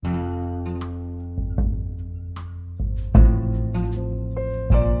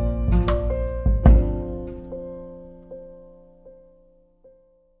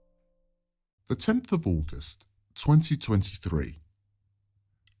10th of August, 2023.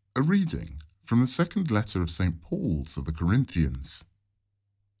 A reading from the second letter of St. Paul to the Corinthians.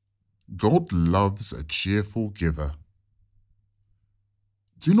 God loves a cheerful giver.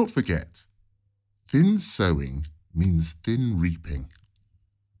 Do not forget, thin sowing means thin reaping.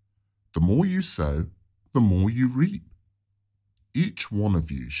 The more you sow, the more you reap. Each one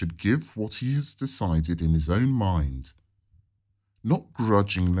of you should give what he has decided in his own mind, not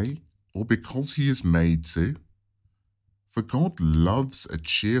grudgingly or because he is made to, for God loves a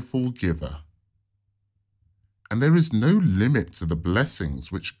cheerful giver. And there is no limit to the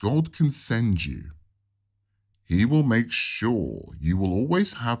blessings which God can send you. He will make sure you will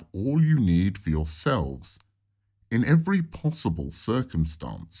always have all you need for yourselves in every possible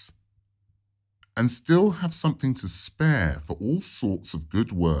circumstance, and still have something to spare for all sorts of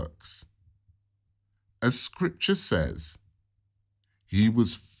good works. As Scripture says, he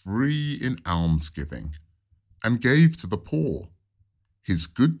was free in almsgiving and gave to the poor. His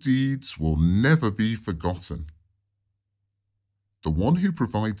good deeds will never be forgotten. The one who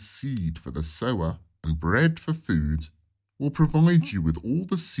provides seed for the sower and bread for food will provide you with all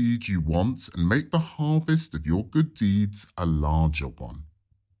the seed you want and make the harvest of your good deeds a larger one.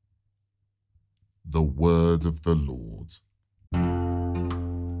 The word of the Lord.